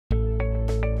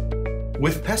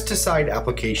With pesticide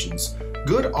applications,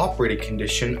 good operating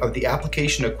condition of the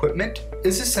application equipment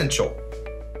is essential.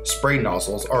 Spray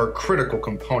nozzles are a critical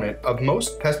component of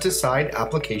most pesticide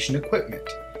application equipment.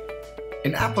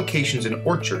 In applications in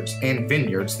orchards and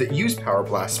vineyards that use power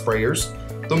blast sprayers,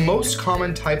 the most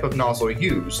common type of nozzle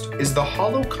used is the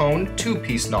hollow cone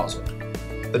two-piece nozzle.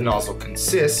 The nozzle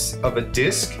consists of a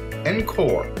disc and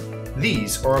core.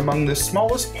 These are among the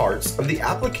smallest parts of the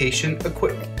application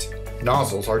equipment.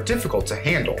 Nozzles are difficult to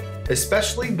handle,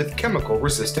 especially with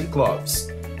chemical-resistant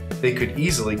gloves. They could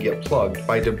easily get plugged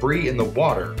by debris in the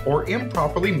water or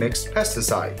improperly mixed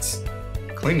pesticides.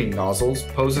 Cleaning nozzles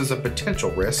poses a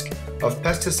potential risk of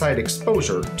pesticide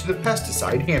exposure to the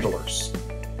pesticide handlers.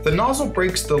 The nozzle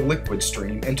breaks the liquid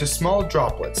stream into small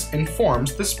droplets and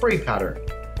forms the spray pattern.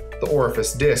 The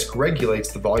orifice disc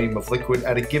regulates the volume of liquid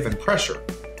at a given pressure.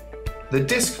 The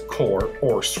disc core,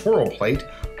 or swirl plate,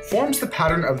 forms the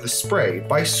pattern of the spray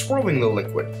by swirling the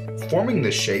liquid, forming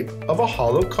the shape of a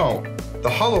hollow cone. The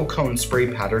hollow cone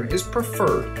spray pattern is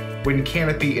preferred when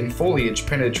canopy and foliage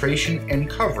penetration and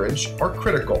coverage are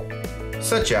critical,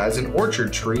 such as an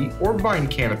orchard tree or vine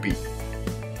canopy.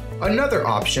 Another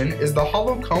option is the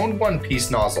hollow cone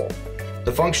one-piece nozzle.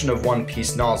 The function of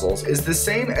one-piece nozzles is the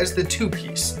same as the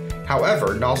two-piece,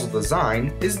 however, nozzle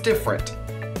design is different.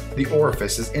 The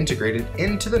orifice is integrated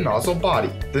into the nozzle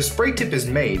body. The spray tip is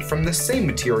made from the same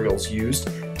materials used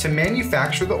to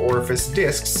manufacture the orifice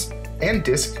discs and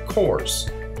disc cores.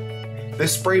 The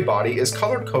spray body is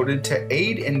color-coded to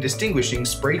aid in distinguishing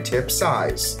spray tip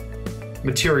size.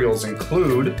 Materials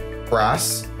include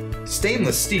brass,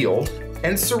 stainless steel,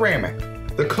 and ceramic.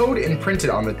 The code imprinted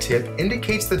on the tip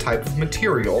indicates the type of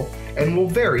material and will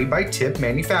vary by tip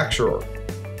manufacturer.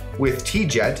 With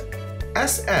T-Jet,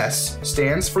 SS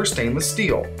stands for stainless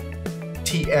steel,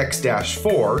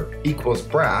 TX-4 equals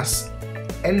brass,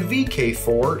 and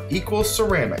VK4 equals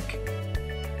ceramic.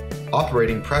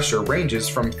 Operating pressure ranges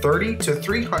from 30 to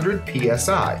 300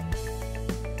 psi.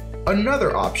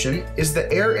 Another option is the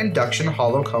air induction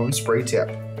hollow cone spray tip.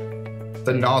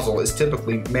 The nozzle is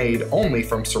typically made only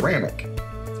from ceramic.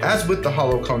 As with the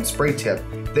hollow cone spray tip,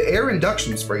 the air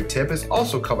induction spray tip is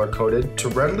also color-coded to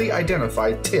readily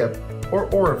identify tip or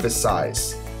orifice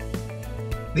size.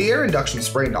 The air induction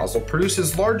spray nozzle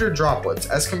produces larger droplets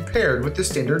as compared with the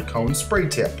standard cone spray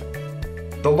tip.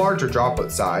 The larger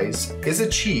droplet size is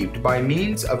achieved by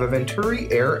means of a Venturi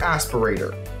Air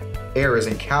Aspirator. Air is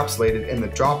encapsulated in the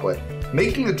droplet,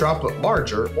 making the droplet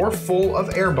larger or full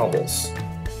of air bubbles.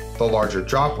 The larger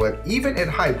droplet, even at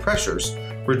high pressures,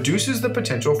 reduces the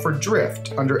potential for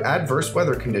drift under adverse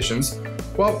weather conditions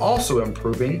while also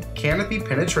improving canopy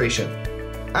penetration.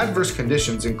 Adverse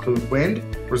conditions include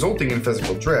wind, resulting in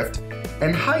physical drift,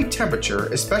 and high temperature,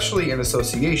 especially in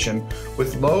association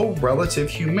with low relative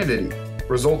humidity,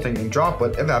 resulting in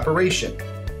droplet evaporation,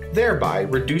 thereby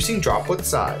reducing droplet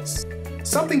size.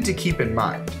 Something to keep in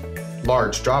mind: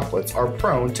 large droplets are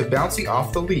prone to bouncing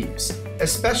off the leaves,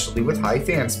 especially with high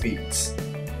fan speeds.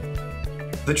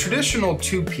 The traditional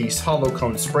two-piece hollow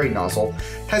cone spray nozzle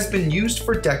has been used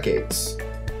for decades.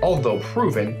 Although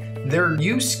proven, their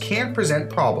use can present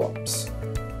problems.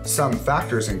 Some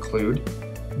factors include: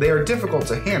 they are difficult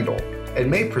to handle and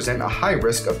may present a high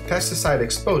risk of pesticide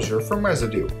exposure from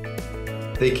residue.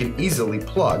 They can easily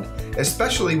plug,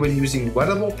 especially when using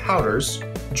wettable powders,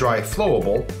 dry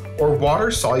flowable, or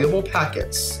water-soluble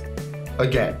packets.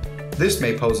 Again, this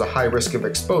may pose a high risk of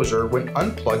exposure when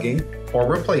unplugging or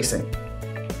replacing.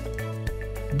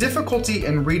 Difficulty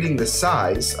in reading the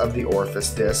size of the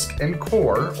orifice disc and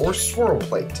core or swirl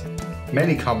plate.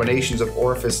 Many combinations of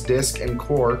orifice disc and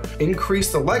core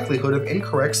increase the likelihood of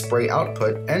incorrect spray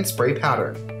output and spray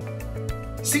pattern.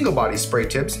 Single body spray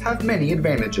tips have many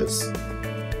advantages.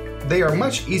 They are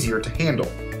much easier to handle.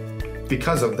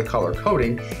 Because of the color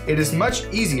coding, it is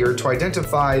much easier to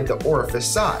identify the orifice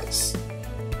size.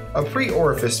 A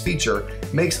pre-orifice feature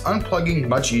makes unplugging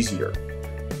much easier.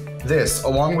 This,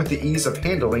 along with the ease of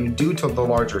handling due to the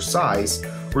larger size,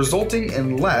 resulting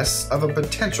in less of a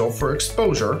potential for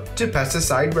exposure to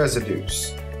pesticide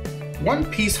residues.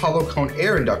 One-piece hollow cone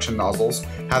air induction nozzles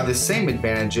have the same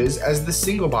advantages as the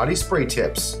single-body spray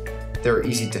tips. They're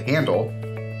easy to handle,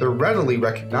 they're readily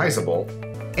recognizable,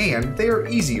 and they are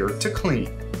easier to clean.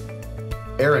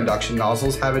 Air induction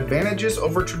nozzles have advantages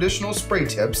over traditional spray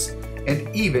tips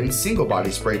and even single-body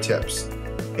spray tips.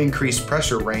 Increased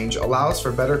pressure range allows for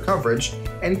better coverage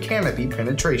and canopy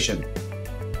penetration.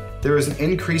 There is an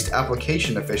increased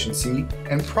application efficiency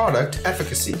and product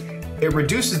efficacy. It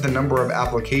reduces the number of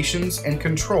applications and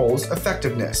controls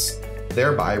effectiveness,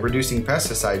 thereby reducing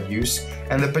pesticide use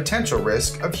and the potential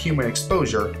risk of human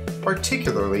exposure,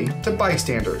 particularly to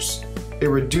bystanders. It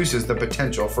reduces the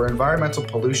potential for environmental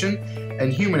pollution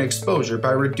and human exposure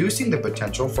by reducing the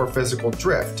potential for physical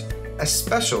drift,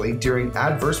 especially during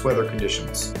adverse weather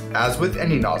conditions. As with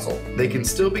any nozzle, they can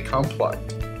still become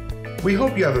plugged. We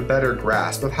hope you have a better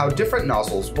grasp of how different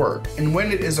nozzles work and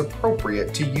when it is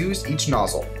appropriate to use each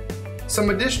nozzle.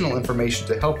 Some additional information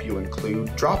to help you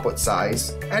include droplet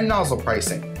size and nozzle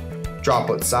pricing.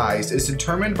 Droplet size is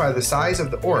determined by the size of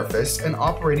the orifice and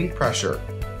operating pressure.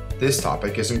 This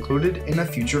topic is included in a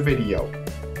future video.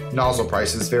 Nozzle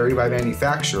prices vary by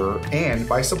manufacturer and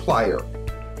by supplier.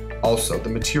 Also, the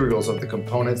materials of the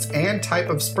components and type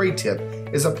of spray tip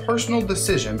is a personal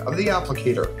decision of the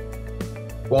applicator.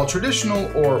 While traditional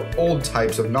or old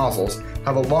types of nozzles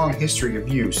have a long history of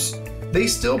use, they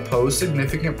still pose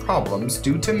significant problems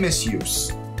due to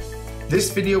misuse. This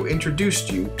video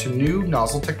introduced you to new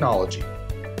nozzle technology,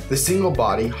 the single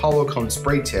body hollow cone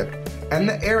spray tip and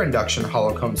the air induction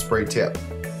hollow cone spray tip.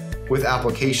 With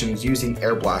applications using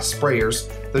air blast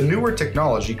sprayers, the newer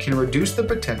technology can reduce the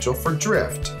potential for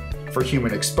drift, for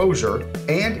human exposure,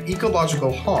 and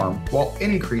ecological harm while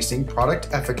increasing product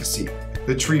efficacy.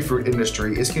 The tree fruit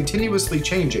industry is continuously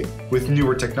changing, with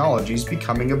newer technologies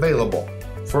becoming available.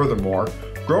 Furthermore,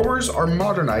 growers are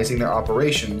modernizing their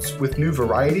operations with new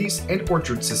varieties and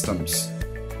orchard systems.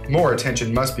 More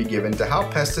attention must be given to how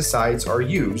pesticides are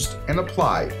used and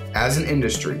applied. As an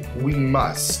industry, we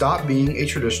must stop being a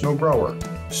traditional grower,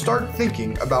 start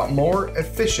thinking about more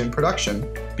efficient production,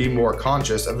 be more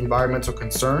conscious of environmental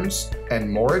concerns, and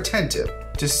more attentive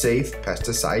to safe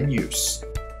pesticide use.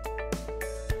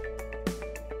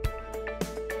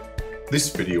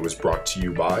 This video was brought to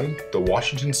you by the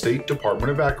Washington State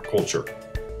Department of Agriculture,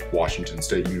 Washington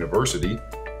State University,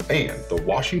 and the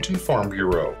Washington Farm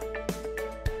Bureau.